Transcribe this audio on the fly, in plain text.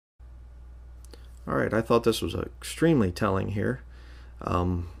Alright, I thought this was extremely telling here.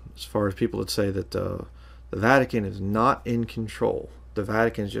 As far as people that say that the Vatican is not in control. The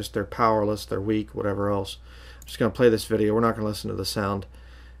Vatican is just, they're powerless, they're weak, whatever else. I'm just going to play this video. We're not going to listen to the sound.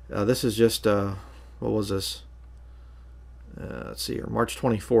 This is just, what was this? Let's see here, March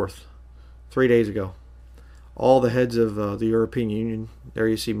 24th, 3 days ago. All the heads of the European Union, there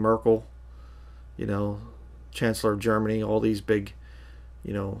you see Merkel, you know, Chancellor of Germany, all these big,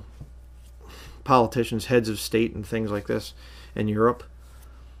 you know, politicians, heads of state and things like this in Europe.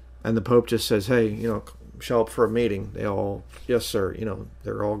 And the Pope just says, hey, you know, show up for a meeting. They all, yes sir, you know,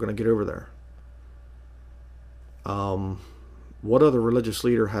 they're all going to get over there. What other religious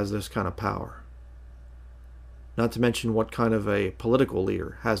leader has this kind of power? Not to mention what kind of a political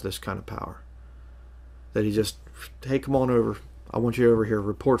leader has this kind of power. That he just, hey, come on over. I want you over here.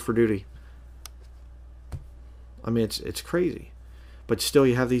 Report for duty. I mean, it's crazy. But still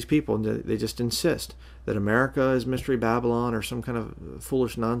you have these people, and they just insist that America is Mystery Babylon or some kind of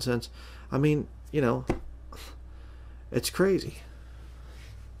foolish nonsense. I mean, you know, it's crazy.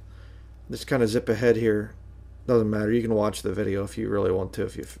 Just kind of zip ahead here. Doesn't matter. You can watch the video if you really want to,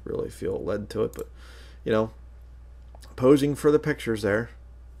 if you really feel led to it. But, you know, posing for the pictures there,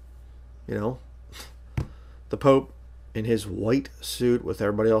 you know, the Pope in his white suit with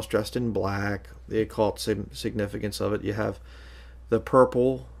everybody else dressed in black, the occult significance of it. You have the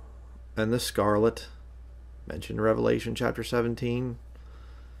purple and the scarlet, mentioned in Revelation chapter 17.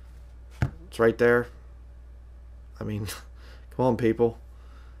 It's right there. I mean, come on, people,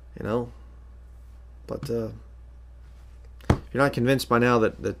 you know. But if you're not convinced by now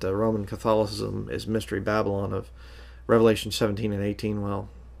that Roman Catholicism is Mystery Babylon of Revelation 17 and 18, well,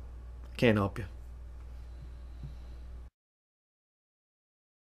 I can't help you.